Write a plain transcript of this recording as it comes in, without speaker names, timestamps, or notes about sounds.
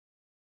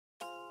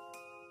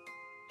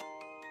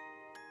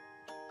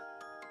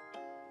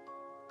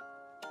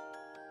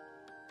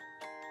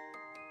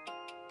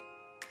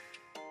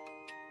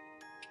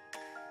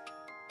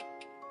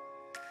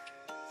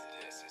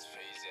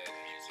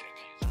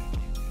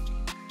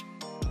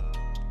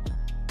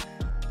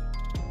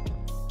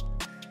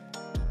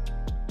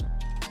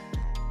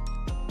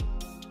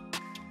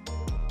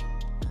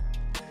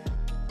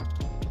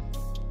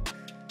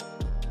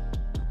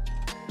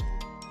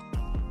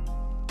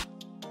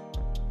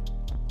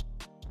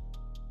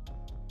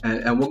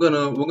And we're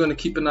gonna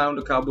keep an eye on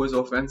the Cowboys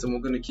offense, and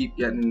we're gonna keep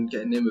getting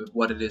in with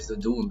what it is they're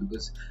doing,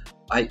 because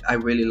I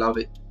really love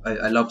it.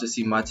 I love to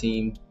see my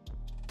team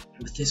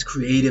with this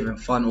creative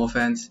and fun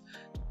offense.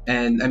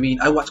 And I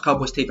mean, I watch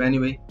Cowboys tape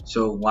anyway,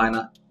 so why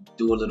not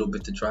do a little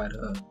bit to try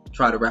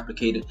to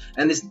replicate it.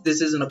 And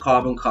this isn't a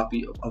carbon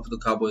copy of the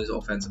Cowboys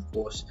offense, of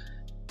course.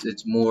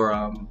 It's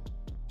more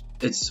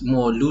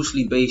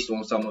loosely based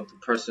on some of the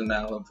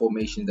personnel and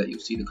formations that you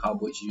see the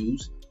Cowboys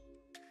use.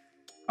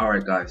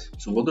 Alright guys,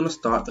 so we're going to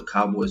start the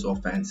Cowboys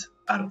offense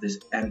out of this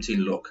empty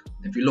look.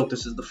 If you look,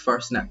 this is the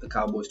first snap the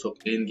Cowboys took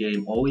in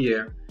game all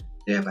year.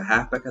 They have a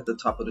halfback at the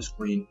top of the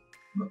screen,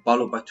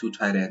 followed by 2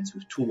 tight ends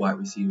with 2 wide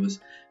receivers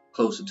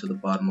closer to the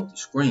bottom of the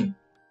screen.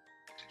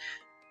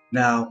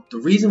 Now, the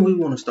reason we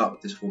want to start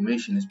with this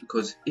formation is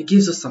because it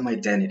gives us some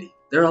identity.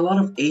 There are a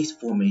lot of ace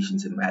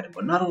formations in Madden,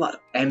 but not a lot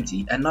of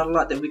empty, and not a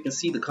lot that we can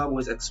see the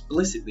Cowboys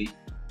explicitly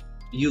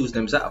use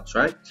themselves,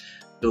 right?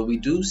 So we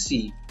do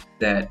see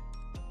that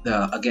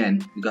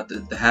again, we got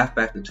the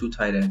halfback, the 2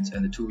 tight ends,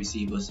 and the 2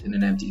 receivers in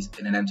an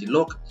empty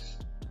look.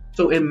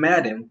 So in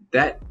Madden,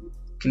 that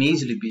can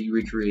easily be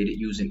recreated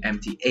using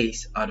empty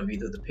ace out of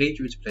either the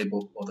Patriots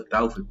playbook or the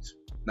Dolphins.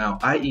 Now,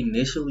 I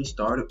initially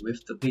started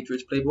with the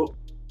Patriots playbook,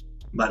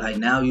 but I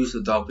now use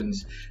the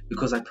Dolphins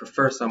because I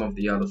prefer some of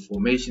the other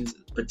formations,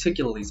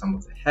 particularly some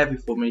of the heavy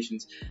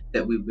formations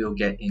that we will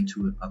get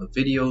into in other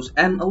videos,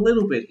 and a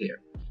little bit here.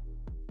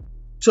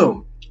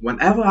 So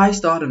whenever I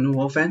start a new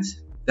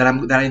offense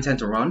that I intend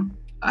to run,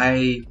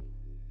 I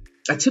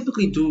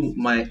typically do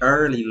my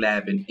early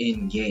labbing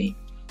in game.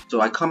 So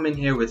I come in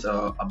here with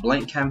a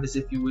blank canvas,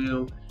 if you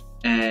will,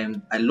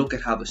 and I look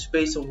at how the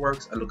spacer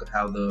works. I look at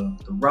how the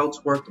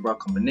routes work, the route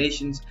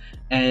combinations,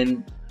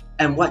 and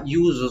what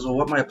users or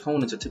what my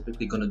opponents are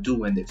typically going to do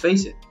when they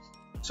face it.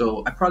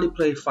 So I probably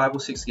played 5 or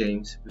 6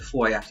 games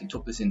before I actually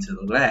took this into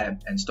the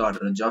lab and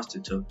started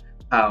adjusting to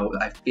how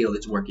I feel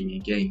it's working in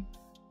game.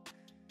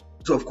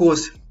 So of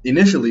course,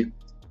 initially,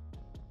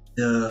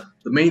 the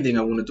main thing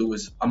I want to do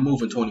is I'm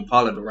moving Tony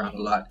Pollard around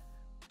a lot.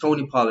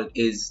 Tony Pollard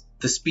is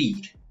the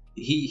speed.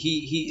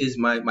 He is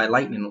my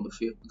lightning on the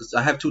field, because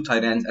I have 2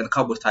 tight ends, and the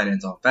Cowboys tight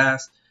ends aren't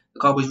fast.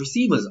 The Cowboys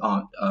receivers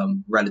aren't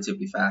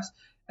relatively fast,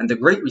 and they're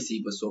great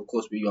receivers. So of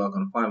course we are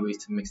going to find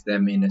ways to mix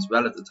them in as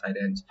well as the tight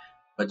ends.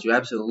 But you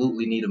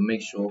absolutely need to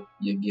make sure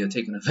you're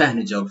taking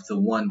advantage of the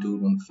one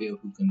dude on the field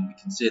who can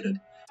be considered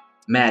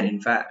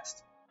Madden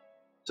fast.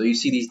 So you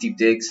see these deep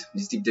digs.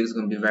 These deep digs are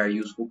going to be very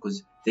useful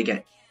because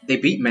they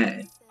beat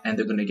Madden, and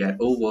they're going to get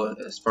over,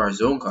 as far as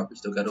zone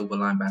coverage, they'll get over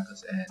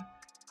linebackers and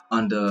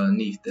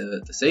underneath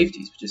the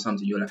safeties, which is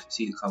something you'll actually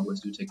see the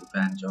Cowboys do take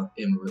advantage of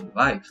in real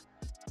life.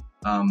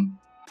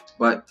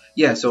 But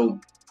yeah, so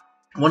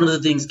one of the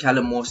things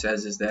Kellen Moore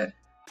says is that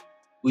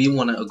we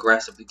want to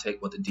aggressively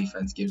take what the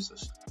defense gives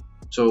us.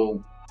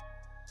 So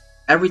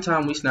every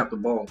time we snap the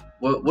ball,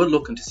 we're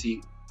looking to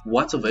see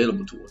what's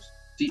available to us.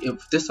 See,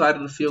 if this side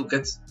of the field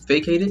gets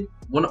vacated,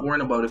 we're not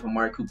worrying about if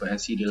Amari Cooper and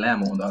CeeDee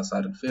Lamb are on the other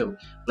side of the field.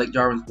 Blake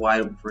Jarwin's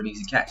wide open for an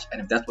easy catch, and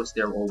if that's what's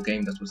their all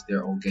game, that's what's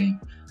their all game.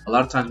 A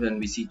lot of times when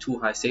we see 2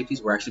 high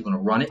safeties, we're actually going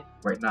to run it.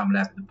 Right now I'm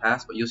lapping the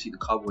pass, but you'll see the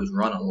Cowboys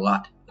run a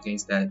lot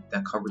against that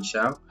coverage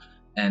shell,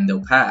 and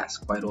they'll pass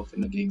quite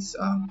often against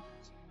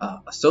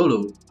a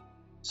solo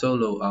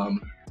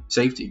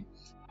safety.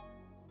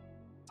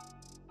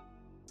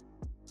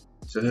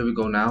 So here we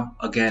go now.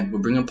 Again, we're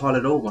bringing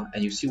Pollard over,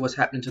 and you see what's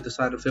happening to the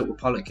side of the field where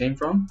Pollard came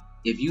from.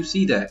 If you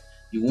see that,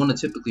 you want to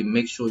typically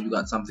make sure you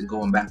got something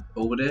going back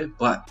over there,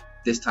 but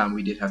this time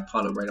we did have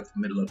Pollard right up the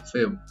middle of the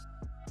field.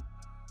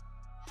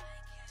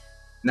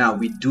 Now,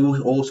 we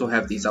do also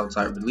have these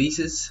outside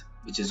releases,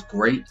 which is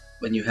great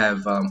when you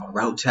have a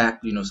route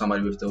tack,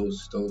 somebody with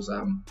those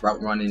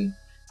route running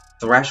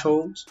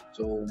thresholds.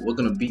 So we're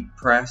going to beat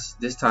press.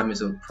 This time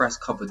it's a press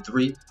cover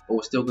 3, but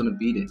we're still going to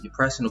beat it. You're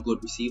pressing a good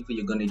receiver,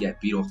 you're going to get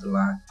beat off the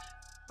line.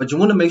 But you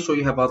want to make sure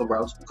you have other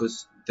routes,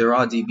 because there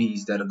are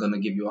DBs that are going to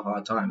give you a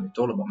hard time. It's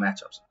all about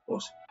matchups, of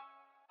course.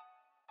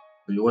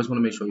 But you always want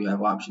to make sure you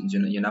have options.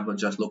 You're never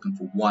just looking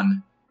for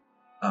one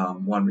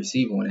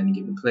receiver on any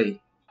given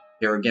play.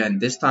 Here again,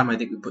 this time I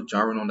think we put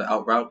Jarwin on the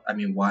out route. I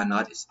mean, why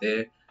not? It's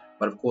there.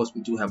 But of course,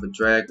 we do have a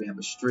drag, we have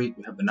a streak,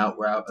 we have an out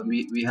route, and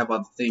we have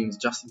other things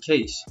just in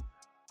case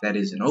that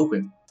isn't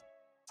open.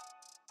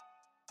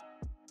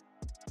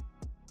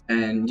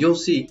 And you'll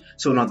see,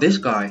 so now this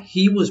guy,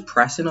 he was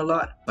pressing a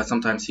lot, but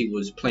sometimes he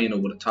was playing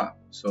over the top.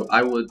 So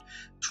I would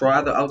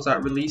try the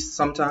outside release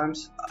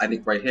sometimes. I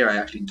think right here I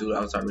actually do the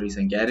outside release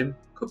and get him.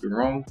 Could be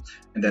wrong.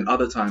 And then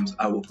other times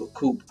I will put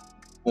Coop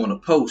on a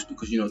post,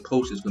 because the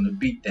post is going to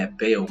beat that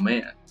bail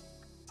man.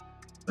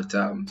 But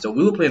so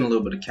we were playing a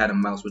little bit of cat and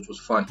mouse, which was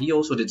fun. He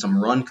also did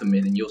some run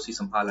commit, and you'll see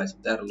some highlights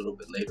of that a little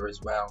bit later as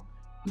well.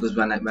 Because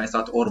when I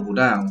start to audible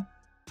down,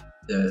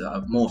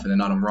 more often than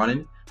not I'm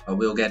running.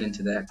 We'll get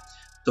into that.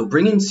 So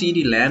bringing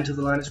CeeDee Lamb to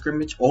the line of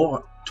scrimmage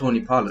or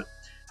Tony Pollard,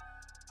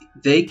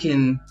 they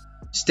can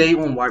stay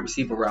on wide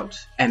receiver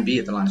routes and be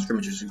at the line of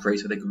scrimmage, which is great.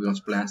 So they could be on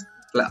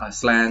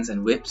slants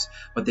and whips,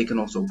 but they can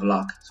also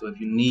block. So if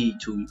you need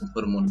to, you can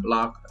put them on a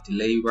block, a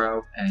delay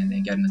route, and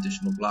get an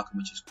additional blocker,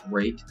 which is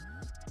great.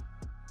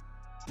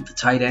 The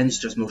tight ends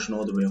just motion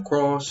all the way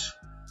across.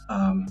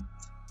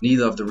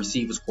 Neither of the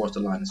receivers cross the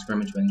line of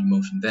scrimmage when you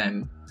motion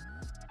them.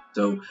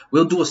 So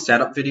we'll do a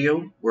setup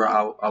video where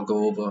I'll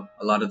go over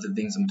a lot of the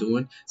things I'm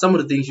doing. Some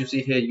of the things you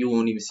see here, you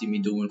won't even see me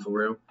doing for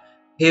real.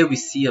 Here we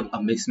see a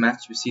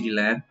mismatch with CeeDee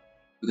Lamb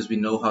because we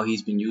know how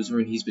he's been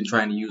using. He's been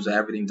trying to use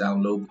everything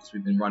down low because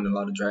we've been running a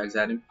lot of drags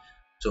at him.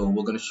 So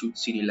we're going to shoot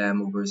CeeDee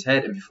Lamb over his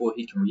head, and before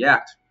he can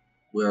react,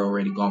 we're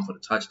already gone for the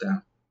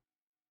touchdown.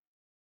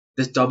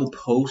 This double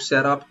post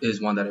setup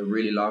is one that I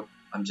really love.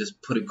 I'm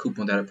just putting Coop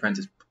on that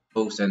apprentice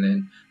post and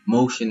then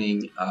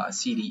motioning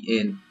CD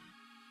in.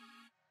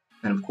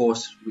 And of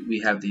course,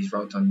 we have these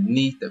routes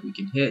underneath that we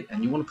can hit,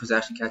 and you want to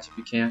possession catch if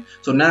you can.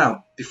 So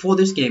now, before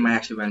this game, I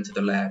actually went to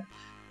the lab,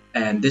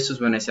 and this was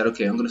when I said,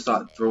 okay, I'm going to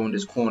start throwing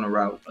this corner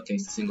route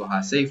against the single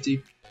high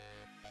safety.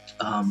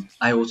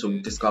 I also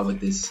discovered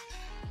this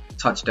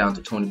touchdown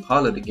to Tony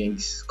Pollard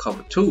against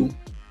cover 2.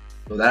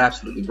 So that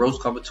absolutely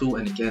roast cover 2,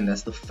 and again,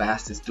 that's the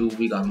fastest dude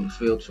we got on the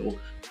field, so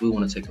we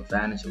want to take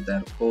advantage of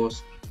that, of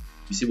course.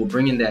 You see, we're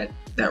bringing that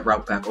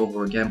route back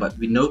over again, but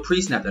we know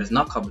pre-snap that it's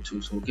not cover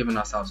 2, so we're giving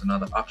ourselves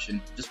another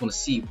option. Just want to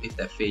see if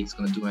that fade is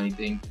going to do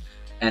anything,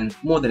 and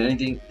more than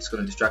anything, it's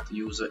going to distract the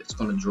user. It's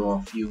going to draw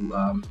a few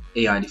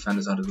AI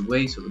defenders out of the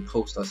way, so the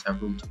post does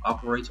have room to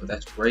operate, so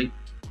that's great.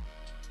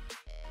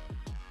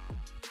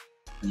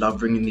 I love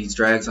bringing these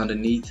drags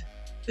underneath.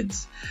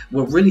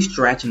 We're really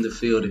stretching the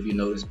field, if you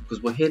notice,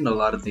 because we're hitting a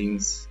lot of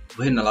things.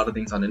 We're hitting a lot of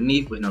things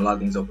underneath. We're hitting a lot of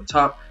things over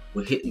top.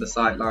 We're hitting the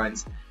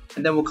sidelines,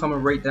 and then we're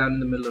coming right down in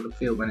the middle of the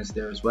field when it's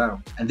there as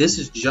well. And this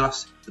is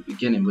just the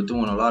beginning. We're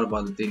doing a lot of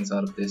other things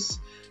out of this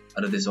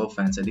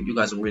offense. I think you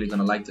guys are really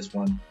gonna like this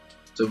one.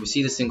 So we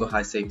see the single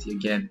high safety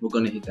again. We're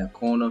gonna hit that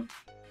corner.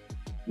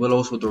 We'll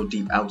also throw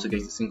deep outs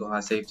against the single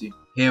high safety.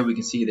 Here we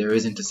can see there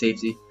isn't a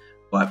safety,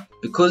 but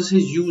because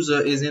his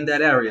user is in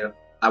that area,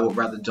 I would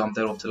rather dump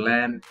that off to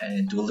Lamb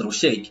and do a little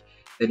shake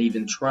than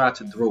even try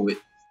to throw it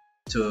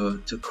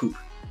to Coop.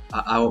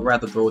 I would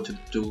rather throw it to the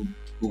dude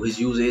who his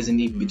user isn't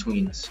even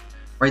between us.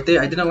 Right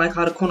there, I didn't like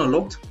how the corner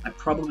looked. I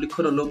probably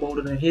could have lowballed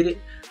it and hit it,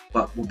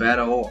 but we're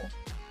better off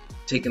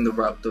taking the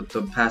route,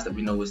 the pass that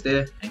we know is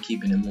there, and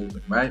keeping it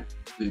moving, right?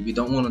 We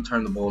don't want to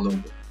turn the ball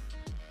over.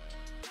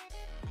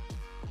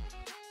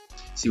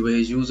 See where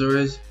his user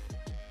is?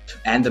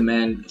 And the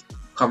man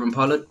covering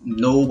Pollard.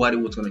 Nobody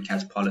was going to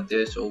catch Pollard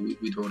there, so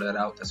we throw that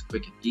out. That's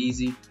quick and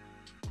easy.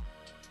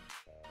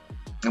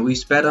 And we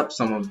sped up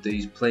some of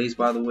these plays,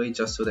 by the way,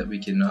 just so that we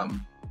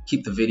can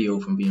keep the video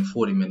from being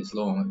 40 minutes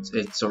long.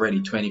 It's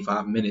already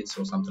 25 minutes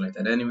or something like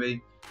that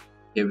anyway.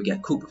 Here we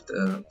get Coop with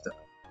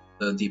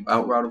the deep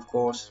out route, of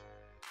course.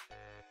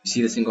 You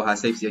see the single high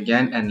safety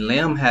again, and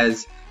Lamb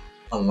has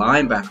a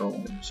linebacker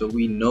on him, so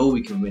we know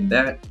we can win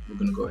that. We're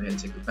going to go ahead and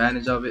take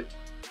advantage of it.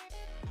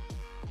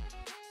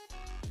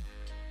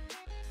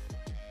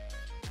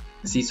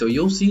 See, so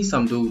you'll see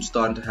some dudes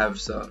starting to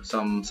have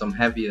some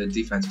heavier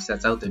defensive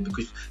sets out there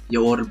because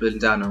you're audible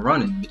down and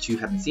running, which you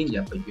haven't seen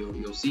yet, but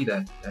you'll see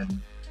that.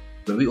 And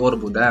when we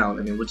audible down,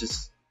 I mean, we're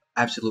just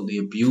absolutely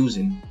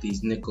abusing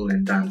these nickel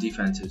and dime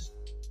defenses.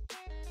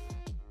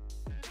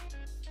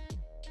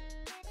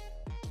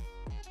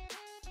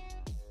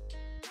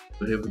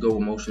 So here we go, we're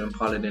motioning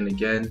Pollard in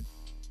again,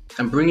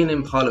 and bringing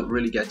in Pollard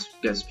really gets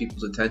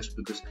people's attention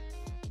because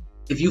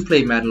if you've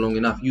played Madden long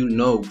enough, you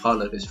know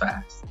Pollard is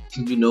fast.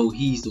 You know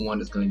he's the one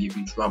that's going to give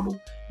you trouble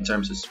in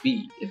terms of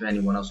speed if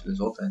anyone else in his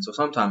offense. So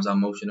sometimes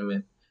I'm motioning him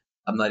in.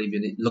 I'm not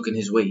even looking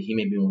his way. He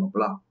may be on a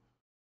block.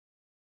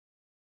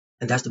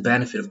 And that's the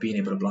benefit of being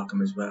able to block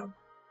him as well.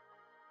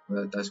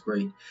 That's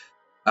great.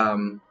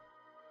 Again,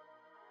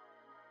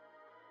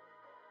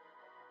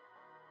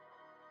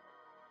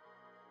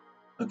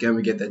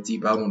 we get that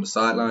deep out on the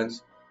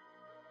sidelines.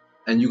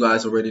 And you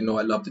guys already know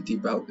I love the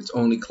deep out. It's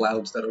only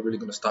clouds that are really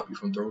going to stop you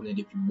from throwing it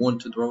if you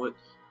want to throw it.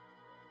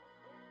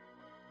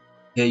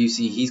 Here you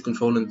see he's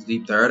controlling the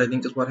deep third, I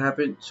think is what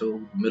happened.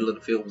 So the middle of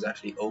the field was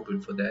actually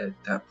open for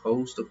that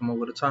post to come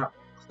over the top.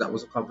 That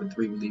was a cover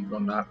 3, believe it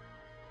or not.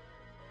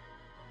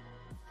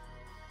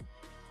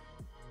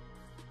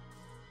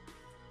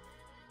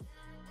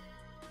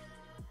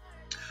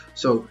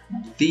 So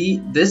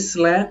this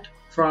slant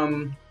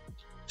from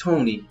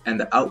Tony and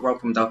the out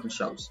route from Dalton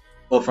Schultz,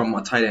 or from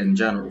a tight end in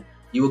general,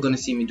 you are going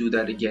to see me do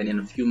that again in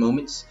a few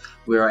moments,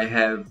 where I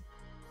have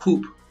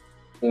Coop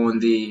on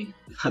the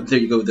there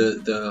you go,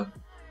 the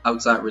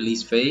outside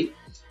release fade.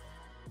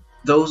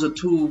 Those are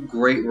two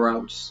great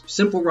routes,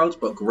 simple routes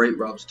but great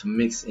routes to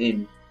mix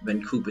in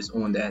when Coop is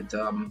on that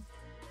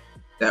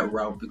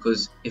route,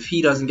 because if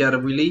he doesn't get a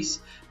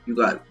release, you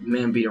got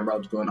man beating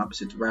routes going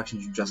opposite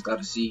directions. You just got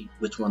to see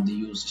which one the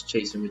user is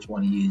chasing, which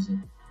one he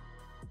isn't.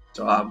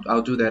 So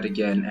I'll do that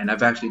again, and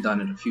I've actually done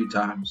it a few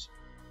times.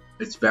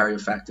 It's very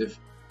effective.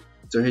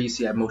 So here you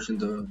see I motioned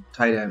the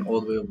tight end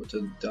all the way over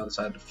to the other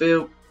side of the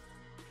field.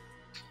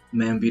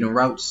 Man beating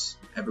routes,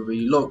 everywhere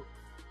you look.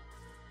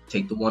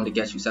 Take the one that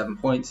gets you 7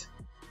 points.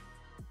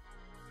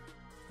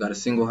 Got a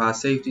single high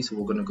safety, so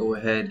we're going to go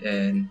ahead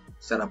and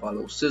set up our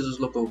little scissors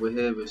look over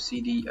here with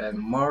CD and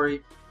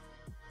Mari.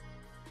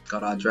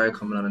 Got our drag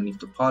coming underneath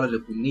the pollard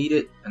if we need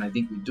it, and I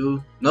think we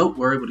do. Nope,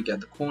 we're able to get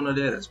the corner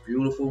there. That's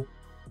beautiful.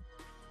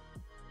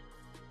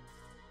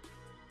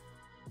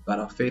 Got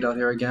our fade out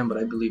here again, but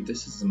I believe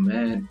this is a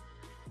man.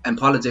 And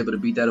Pollard's able to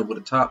beat that over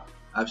the top.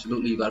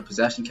 Absolutely, you got a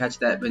possession catch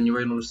that when you're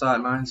right on the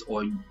sidelines,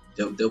 or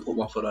they'll put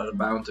one foot out of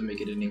bounds to make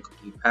it an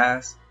incomplete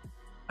pass.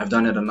 I've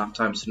done it enough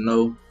times to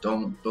know,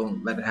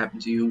 don't let it happen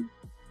to you.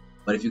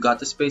 But if you got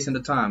the space and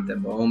the time, then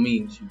by all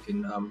means you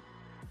can.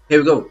 Here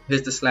we go.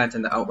 Here's the slant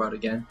and the out route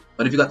again.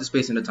 But if you got the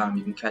space and the time,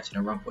 you can catch it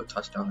and run for a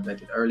touchdown as I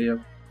did earlier.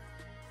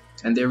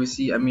 And there we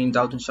see, I mean,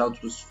 Dalton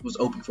Schultz was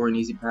open for an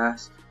easy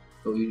pass.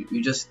 So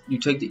you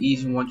take the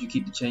easy one, you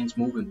keep the chains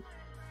moving.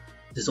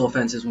 This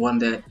offense is one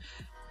that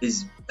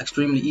is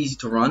extremely easy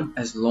to run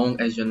as long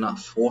as you're not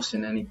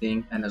forcing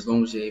anything, and as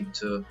long as you're able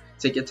to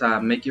take your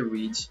time, make your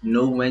reads,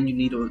 know when you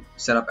need to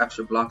set up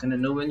extra blocking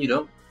and know when you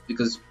don't.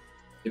 Because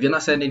if you're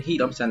not sending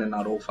heat, I'm sending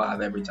out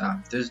 05 every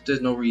time.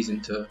 There's no reason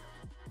to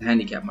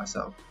handicap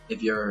myself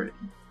if you're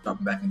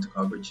dropping back into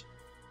coverage.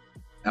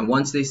 And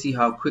once they see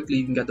how quickly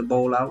you can get the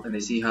ball out, and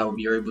they see how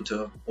you're able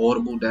to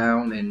audible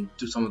down and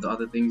do some of the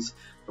other things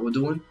that we're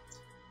doing,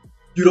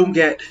 you don't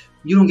get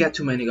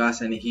too many guys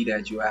sending heat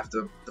at you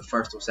after the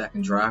first or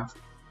second drive.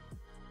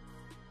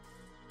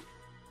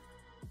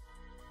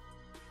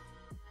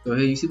 So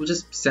here you see we're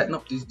just setting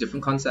up these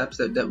different concepts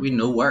that we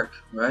know work,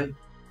 right?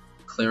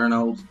 Clearing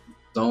out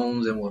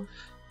zones, and we're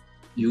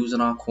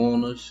using our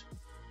corners,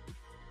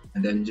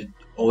 and then just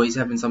always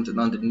having something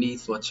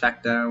underneath for a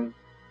check down.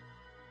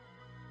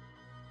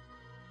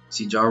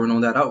 See Jarwin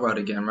on that out route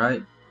again,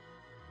 right?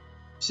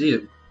 See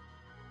it.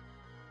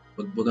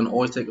 But we're gonna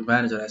always take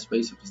advantage of that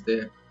space if it's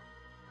there.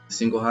 The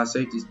single high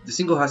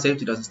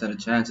safety doesn't stand a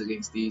chance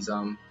against these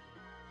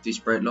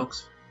spread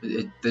looks.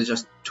 There's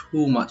just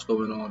too much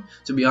going on.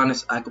 To be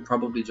honest, I could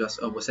probably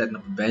just we're setting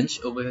up a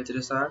bench over here to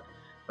the side.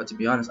 But to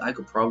be honest, I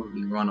could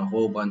probably run a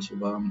whole bunch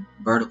of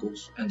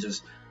verticals and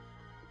just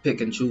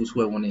pick and choose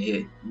who I want to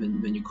hit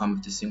when you come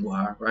with the single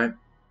high, right?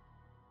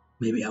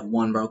 Maybe have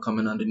one route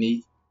coming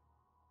underneath.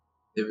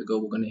 There we go.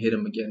 We're gonna hit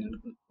him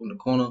again in the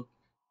corner.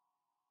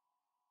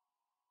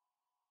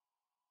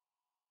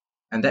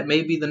 And that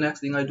may be the next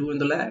thing I do in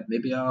the lab.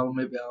 Maybe I'll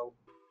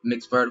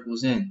mix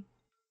verticals in,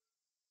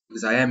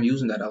 because I am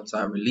using that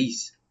outside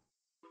release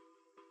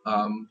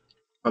from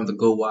the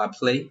go wide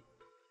play,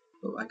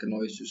 so I can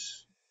always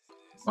just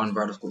run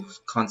vertical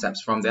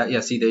concepts from that. Yeah,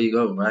 see, there you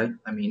go, right?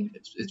 I mean,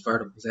 it's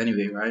verticals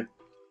anyway, right?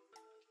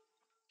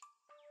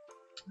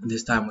 And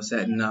this time we're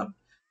setting up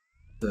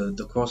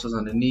the crosses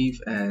underneath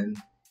and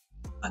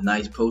a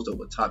nice post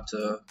over top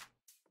to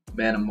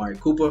man Amari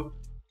Cooper.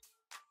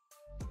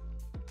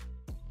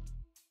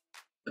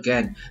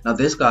 Again, now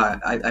this guy,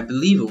 I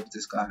believe it was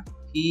this guy,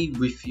 he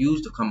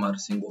refused to come out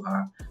of single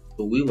high.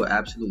 So we were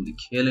absolutely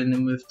killing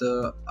him with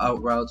the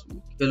out routes, we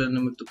were killing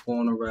him with the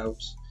corner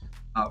routes.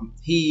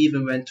 He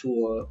even went to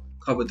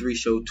a cover 3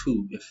 show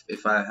too,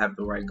 if I have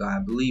the right guy.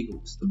 I believe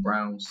it was the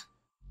Browns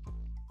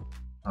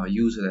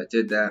user that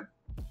did that.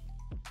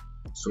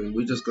 So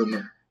we're just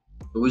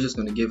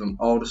gonna give him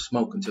all the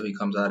smoke until he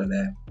comes out of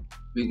that.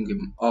 We can give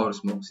him all the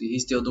smoke. See,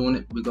 he's still doing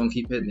it. We're gonna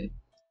keep hitting it.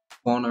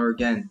 Corner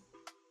again.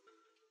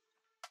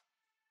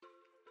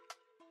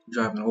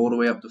 Driving all the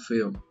way up the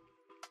field.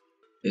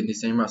 Hitting the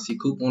same route. See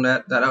Coop on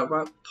that out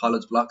route.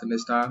 Pollard's blocking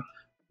this time.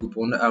 Coop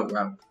on the out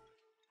route.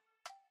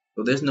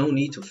 So there's no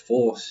need to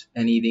force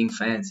anything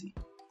fancy.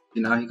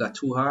 You know, he got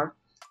too high.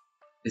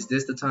 Is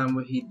this the time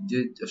where he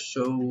did a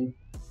show?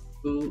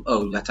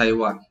 Oh, I tell you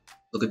what.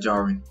 Look at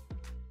Jarwin.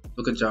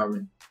 Look at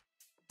Jarwin.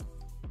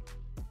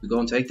 We're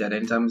gonna take that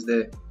anytime it's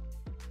there.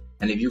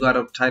 And if you got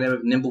a tight end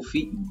with nimble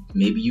feet,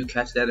 maybe you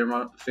catch that and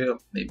run up the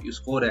field. Maybe you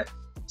score that.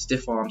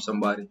 Stiff arm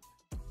somebody.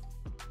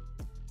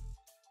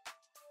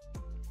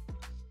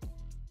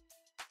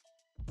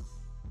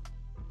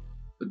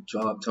 Good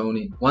job,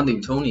 Tony. One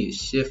thing, Tony is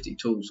shifty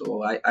too,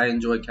 so I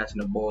enjoy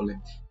catching the ball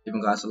and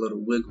giving guys a little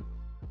wiggle.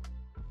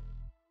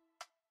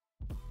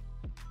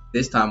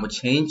 This time we're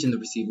changing the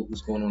receiver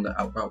who's going on the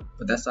out route,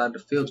 but that side of the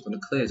field is going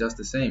to clear just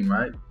the same,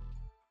 right?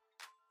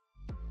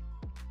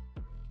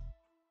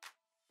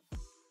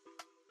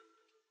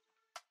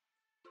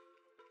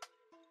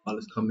 Ball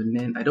is coming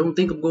in. I don't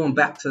think I'm going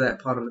back to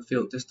that part of the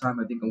field this time.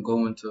 I think I'm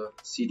going to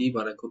CD,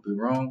 but I could be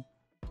wrong.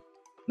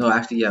 No,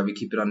 actually, yeah, we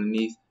keep it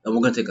underneath. And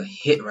we're going to take a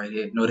hit right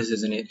here. No, this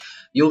isn't it.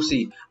 You'll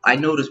see. I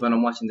noticed when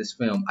I'm watching this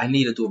film, I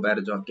need to do a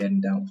better job getting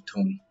down with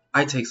Tony.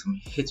 I take some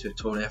hits with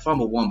Tony. I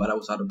fumbled one, but I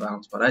was out of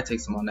bounds. But I take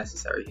some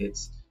unnecessary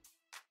hits.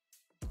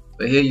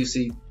 But here you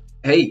see,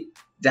 hey,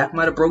 Dak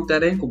might have broke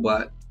that ankle,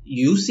 but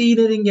you seen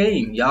it in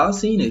game. Y'all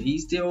seen it.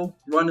 He's still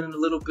running a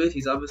little bit.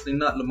 He's obviously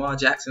not Lamar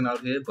Jackson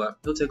out here, but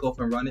he'll take off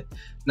and run it.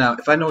 Now,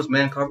 if I know it's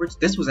man coverage,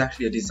 this was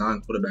actually a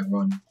design quarterback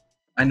run.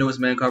 I know it's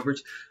man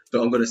coverage,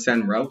 so I'm going to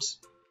send routes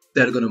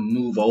that are going to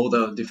move all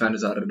the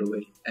defenders out of the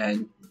way.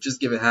 And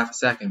just give it half a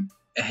second,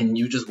 and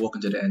you just walk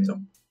into the end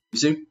zone. You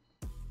see?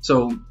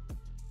 So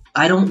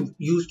I don't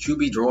use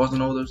QB draws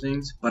and all those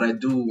things, but I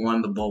do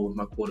run the ball with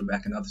my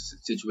quarterback in other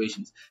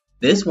situations.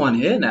 This one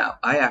here now,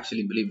 I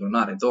actually, believe it or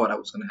not, I thought I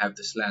was going to have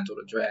the slant or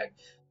the drag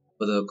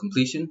for the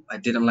completion. I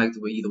didn't like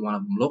the way either one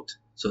of them looked.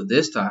 So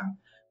this time,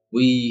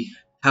 we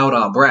held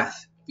our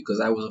breath because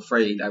I was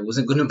afraid I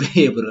wasn't going to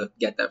be able to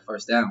get that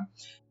first down.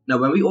 Now,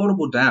 when we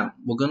audible down,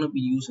 we're going to be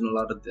using a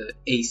lot of the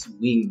ace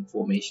wing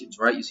formations,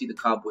 right? You see the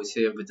Cowboys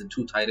here with the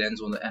 2 tight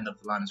ends on the end of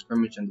the line of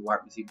scrimmage and the wide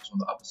receivers on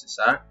the opposite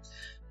side.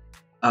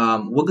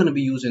 We're going to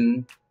be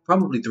using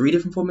probably 3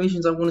 different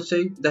formations, I want to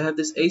say, that have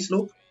this ace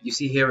look. You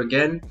see here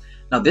again.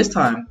 Now, this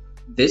time,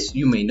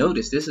 you may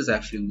notice, this is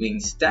actually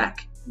wing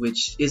stack,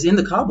 which is in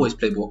the Cowboys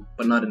playbook,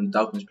 but not in the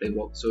Dolphins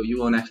playbook. So you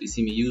won't actually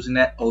see me using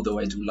that, although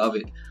I do love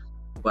it.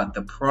 But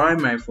the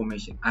primary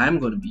formation I'm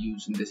going to be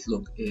using this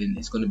look in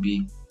is going to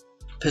be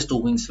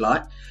pistol wing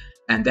slot,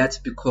 and that's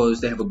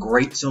because they have a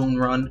great zone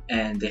run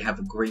and they have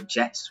a great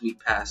jet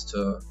sweep pass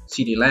to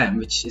CeeDee Lamb,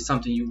 which is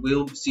something you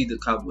will see the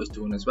Cowboys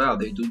doing as well.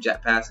 They do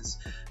jet passes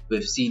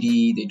with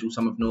CeeDee, they do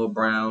some of Noah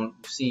Brown.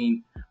 We've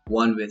seen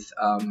one with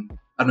I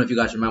don't know if you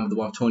guys remember the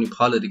one with Tony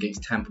Pollard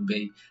against Tampa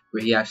Bay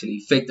where he actually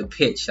faked the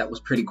pitch. That was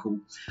pretty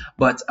cool.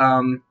 But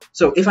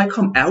so if I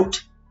come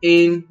out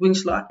in wing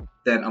slot,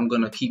 then I'm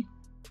gonna keep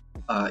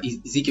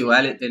Ezekiel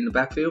Elliott in the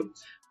backfield.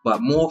 But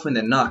more often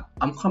than not,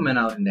 I'm coming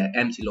out in that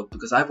empty look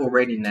because I've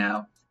already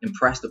now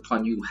impressed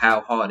upon you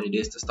how hard it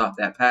is to stop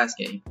that pass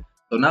game.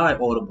 So now I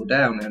audible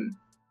down and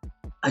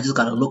I just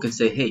got to look and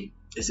say, hey,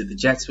 is it the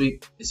jet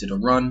sweep? Is it a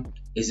run?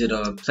 Is it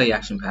a play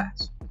action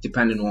pass?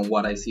 Depending on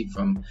what I see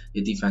from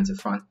the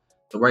defensive front.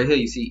 So right here,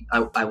 you see,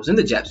 I was in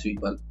the jet sweep,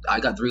 but I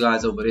got 3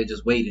 guys over there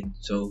just waiting.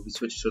 So we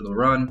switch to the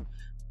run,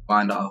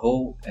 find our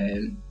hole,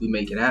 and we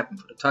make it happen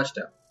for the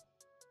touchdown.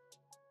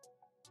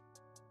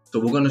 So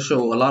we're going to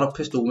show a lot of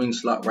pistol wing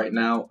slot right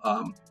now.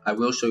 I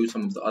will show you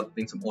some of the other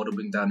things I'm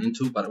audibling down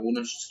into, but I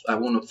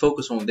want to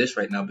focus on this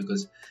right now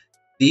because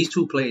these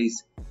 2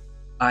 plays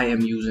I am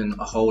using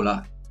a whole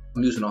lot.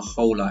 I'm using a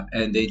whole lot,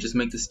 and they just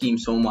make the scheme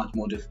so much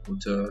more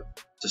difficult to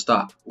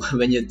stop.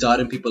 When you're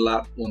dotting people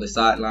out on the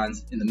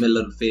sidelines in the middle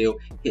of the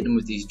field, hitting them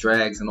with these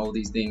drags and all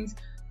these things,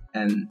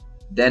 and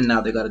then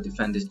now they got to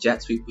defend this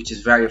jet sweep, which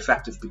is very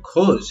effective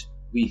because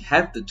we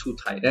have the 2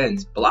 tight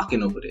ends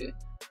blocking over there,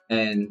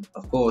 and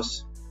of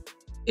course,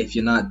 if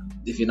you don't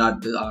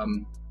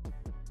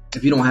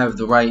have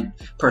the right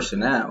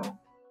personnel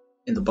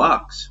in the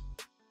box,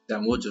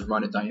 then we'll just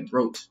run it down your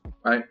throats,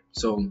 right?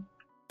 So,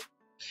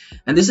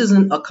 and this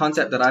isn't a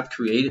concept that I've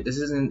created. This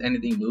isn't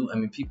anything new. I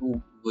mean,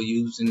 people were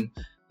using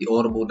the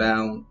audible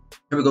down.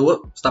 Here we go.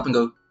 Whoop, stop and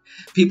go.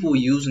 People were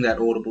using that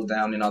audible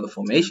down in other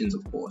formations,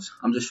 of course.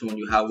 I'm just showing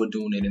you how we're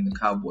doing it in the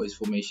Cowboys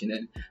formation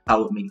and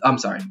how it makes. I'm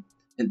sorry,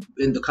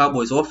 in the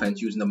Cowboys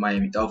offense using the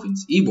Miami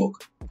Dolphins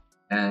ebook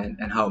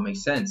and how it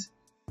makes sense.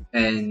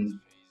 And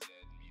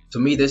to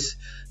me, this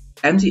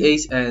empty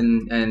ace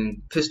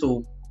and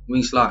pistol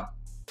wing slot,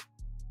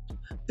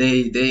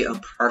 they are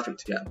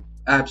perfect together,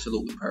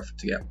 absolutely perfect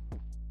together.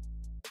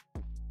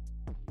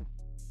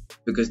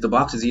 Because the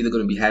box is either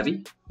going to be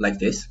heavy like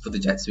this for the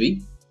jet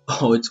sweep,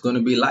 or it's going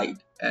to be light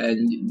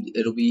and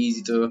it'll be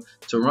easy to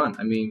run.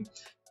 I mean,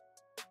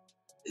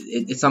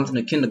 it's something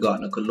a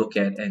kindergartner could look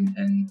at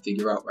and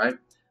figure out, right?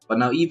 But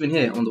now even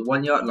here on the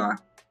 1 yard line,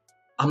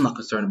 I'm not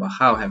concerned about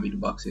how heavy the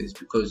box is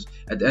because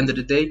at the end of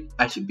the day,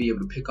 I should be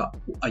able to pick up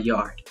a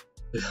yard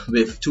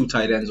with 2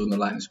 tight ends on the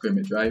line of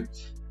scrimmage, right?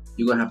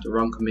 You're going to have to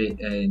run commit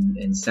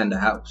and send a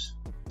house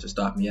to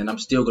stop me. And I'm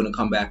still going to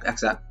come back.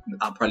 Actually,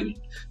 I'll probably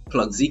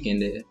plug Zeke in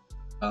there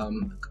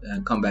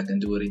and come back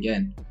and do it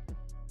again.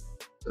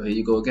 So here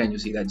you go again. You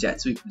see that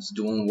jet sweep is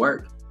doing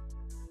work.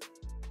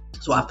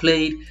 So I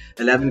played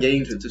 11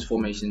 games with this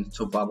formation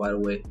so far, by the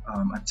way.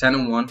 I'm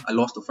 10-1. I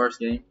lost the first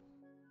game.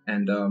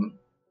 And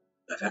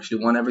I've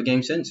actually won every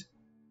game since.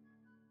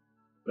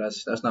 But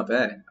that's not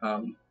bad.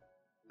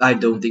 I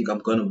don't think I'm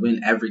gonna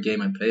win every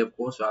game I play, of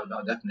course. So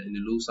I'll definitely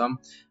lose some,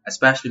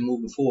 especially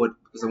moving forward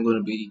because I'm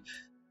gonna be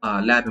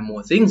labbing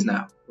more things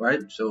now, right?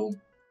 So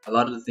a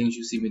lot of the things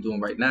you see me doing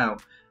right now,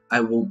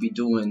 I won't be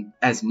doing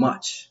as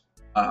much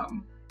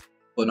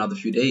for another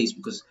few days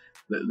because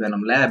when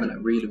I'm labbing, I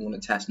really want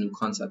to test new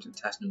concepts and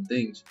test new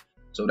things.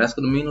 So that's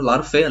gonna mean a lot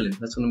of failing.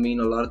 That's gonna mean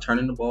a lot of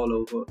turning the ball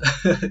over,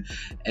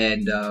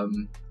 and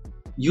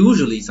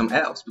usually some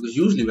else, because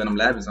usually when I'm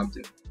labbing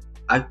something,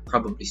 I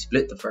probably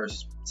split the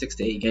first 6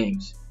 to 8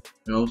 games,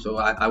 you know. So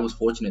I was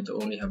fortunate to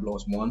only have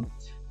lost 1.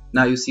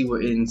 Now you see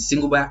we're in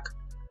single back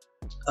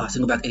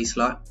A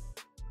slot.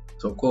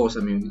 So of course, I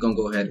mean, we're gonna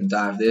go ahead and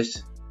dive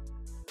this.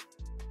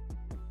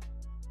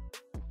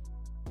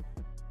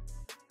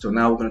 So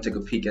now we're gonna take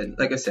a peek at,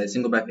 like I said,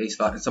 single back A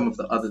slot and some of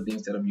the other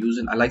things that I'm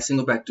using. I like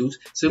single back deuce.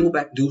 Single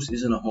back deuce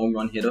isn't a home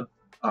run hitter.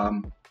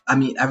 I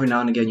mean, every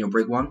now and again you'll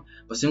break one,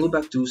 but single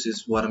back deuce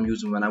is what I'm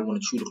using when I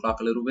want to chew the clock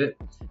a little bit.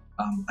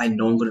 I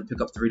know I'm going to pick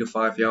up 3 to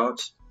 5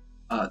 yards,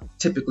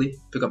 typically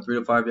pick up 3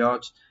 to 5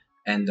 yards,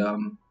 and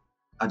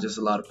I just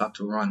allow the clock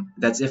to run.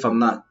 That's if I'm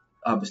not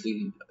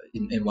obviously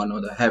in one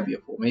of the heavier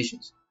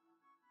formations.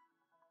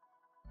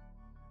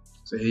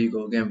 So here you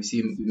go again. We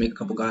see we make a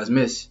couple guys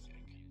miss.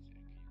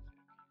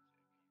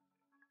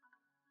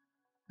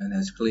 and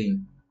that's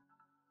clean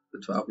for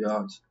 12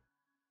 yards.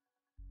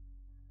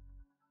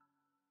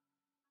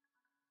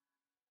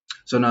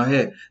 So now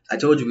here, I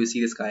told you we'd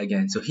see this guy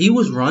again. So he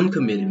was run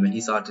committed when he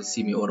started to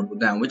see me audible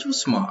down, which was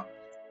smart.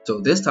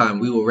 So this time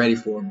we were ready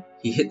for him.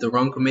 He hit the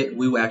run commit.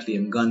 We were actually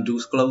in gun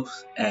deuce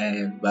close,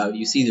 and well,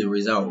 you see the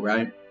result,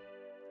 right?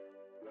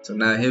 So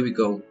now here we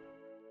go.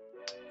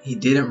 He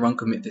didn't run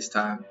commit this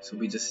time, so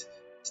we just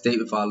stayed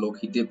with our look.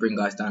 He did bring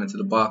guys down into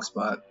the box,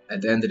 but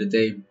at the end of the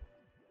day,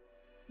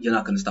 you're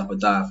not going to stop a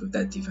dive with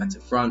that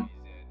defensive front.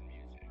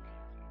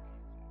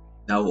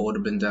 Now we're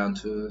audibling down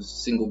to a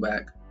single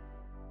back.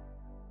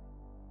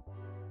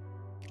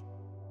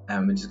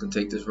 And we're just going to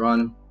take this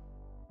run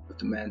with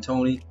the man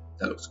Tony.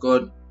 That looks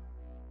good.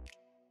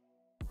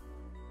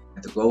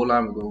 At the goal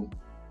line, we'll go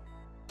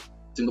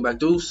single back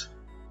deuce.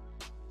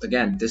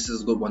 Again, this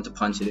is a good one to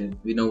punch it in.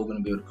 We know we're going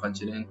to be able to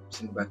punch it in.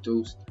 Single back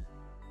deuce.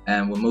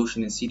 And we're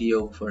motioning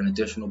CDO for an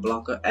additional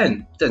blocker.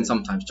 And then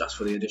sometimes just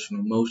for the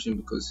additional motion,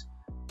 because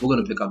we're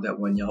going to pick up that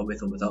 1 yard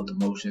with or without the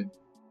motion.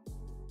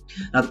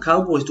 Now, the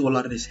Cowboys do a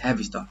lot of this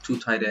heavy stuff. 2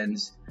 tight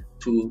ends,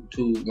 two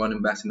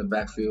running backs in the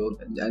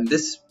backfield. And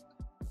this,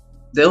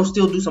 they'll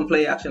still do some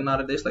play action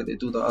out of this, like they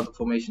do the other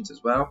formations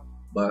as well.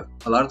 But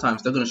a lot of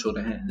times they're going to show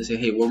their hand. They say,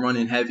 hey, we're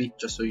running heavy,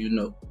 just so you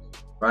know,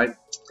 right?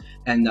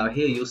 And now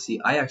here you'll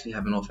see I actually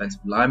have an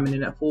offensive lineman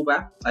in at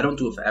fullback. I don't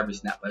do it for every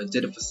snap, but I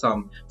did it for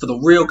some. For the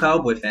real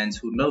Cowboy fans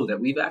who know that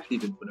we've actually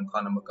been putting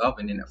Connor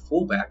McGovern in at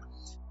fullback.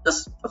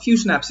 Just a few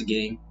snaps a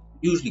game,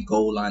 usually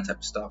goal line type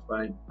of stuff,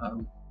 right?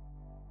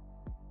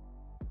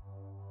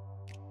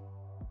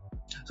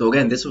 So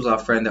again, this was our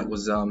friend that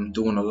was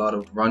doing a lot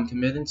of run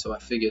committing. So I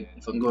figured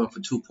if I'm going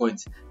for 2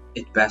 points,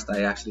 it's best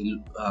I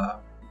actually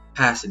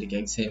pass it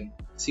against him.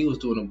 He was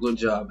doing a good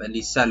job, at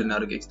least selling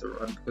out against the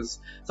run, because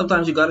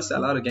sometimes you got to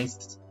sell out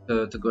against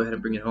to go ahead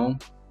and bring it home.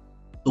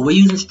 So we're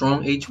using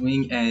strong H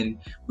wing and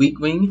weak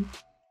wing,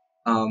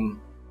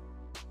 and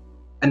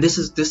this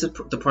is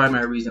the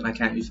primary reason I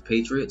can't use the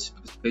Patriots,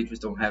 because the Patriots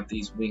don't have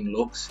these wing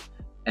looks,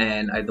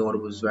 and I thought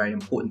it was very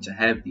important to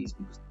have these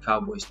because the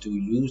Cowboys do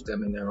use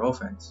them in their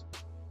offense.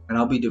 And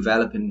I'll be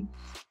developing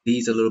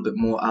these a little bit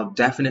more. I'll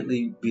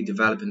definitely be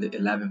developing the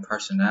 11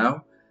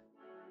 personnel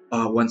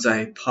once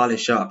I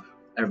polish up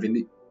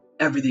everything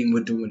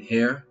we're doing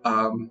here,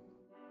 and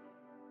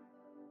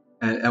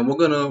we're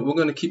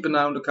gonna keep an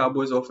eye on the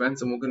Cowboys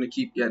offense, and we're gonna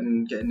keep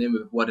getting in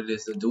with what it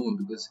is they're doing,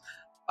 because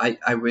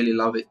I really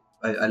love it.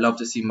 I love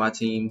to see my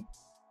team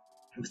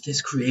with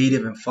this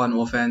creative and fun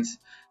offense.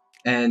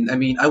 And I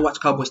mean, I watch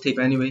Cowboys tape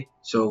anyway,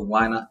 so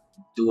why not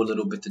do a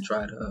little bit to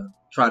try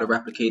to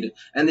replicate it?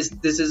 And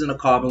this isn't a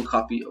carbon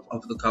copy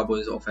of the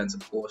Cowboys offense,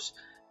 of course.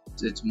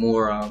 It's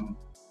more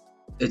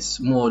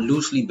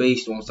loosely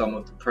based on some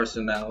of the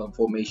personnel and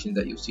formations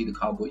that you'll see the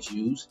Cowboys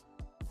use.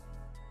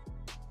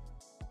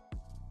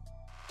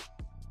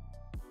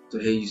 So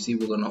here you see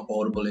we're going to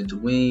audible into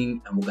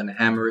wing, and we're going to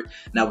hammer it.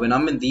 Now when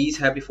I'm in these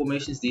heavy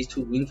formations, these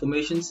 2 wing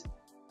formations,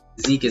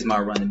 Zeke is my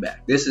running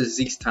back. This is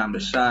Zeke's time to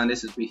shine.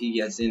 This is where he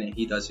gets in and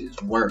he does his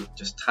work,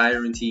 just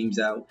tiring teams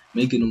out,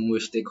 making them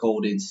wish they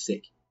called in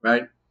sick,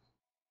 right?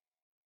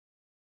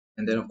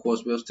 And then of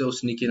course we'll still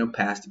sneak in a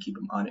pass to keep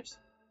them honest.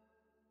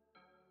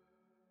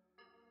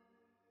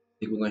 I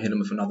think we're going to hit him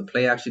with another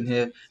play action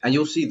here. And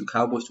you'll see the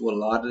Cowboys do a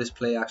lot of this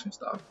play action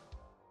stuff.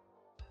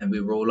 And we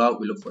roll out,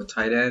 we look for a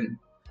tight end.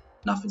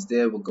 Nothing's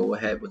there, we'll go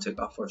ahead, we'll take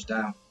our first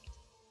down.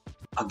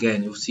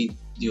 Again, you'll see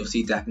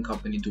Dak and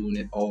company doing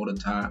it all the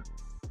time.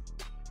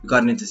 We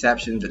got an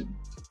interception that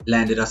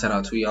landed us at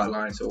our 2 yard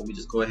line, so we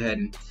just go ahead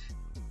and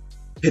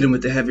hit him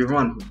with the heavy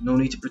run. No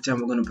need to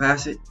pretend we're going to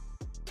pass it.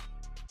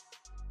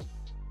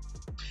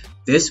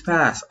 This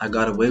pass, I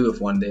got away with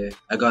one there.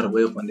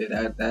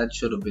 That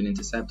should have been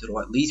intercepted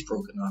or at least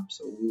broken up.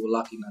 So we were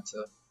lucky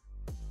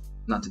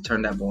not to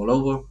turn that ball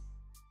over.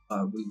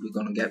 We're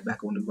gonna get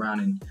back on the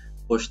ground and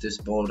push this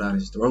ball down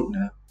his throat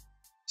now.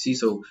 See,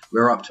 so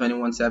we're up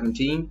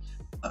 21-17.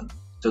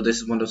 So this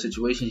is one of those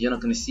situations you're not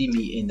gonna see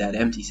me in that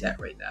empty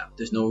set right now.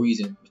 There's no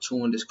reason. We're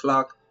chewing this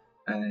clock,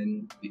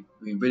 and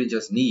we really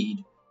just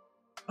need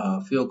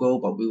a field goal,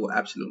 but we will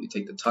absolutely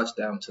take the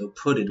touchdown to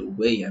put it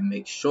away and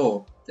make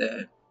sure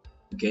that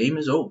the game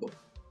is over.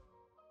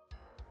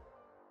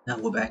 Now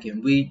we're back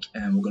in week,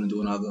 and we're going to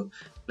do another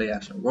play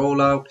action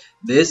rollout.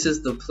 This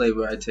is the play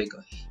where I take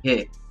a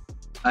hit.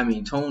 I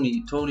mean,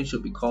 Tony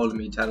should be calling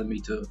me, telling me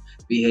to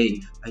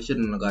behave. I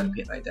shouldn't have gotten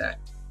hit like that.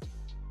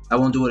 I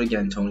won't do it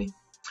again, Tony.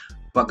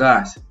 But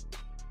guys,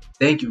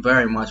 thank you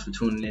very much for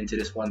tuning into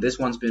this one. This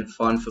one's been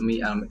fun for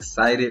me. I'm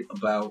excited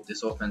about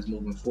this offense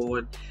moving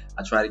forward.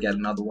 I'll try to get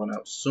another one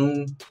out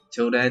soon.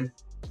 Till then,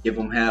 give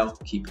them hell.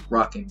 Keep it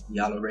rocking.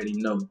 Y'all already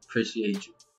know. Appreciate you.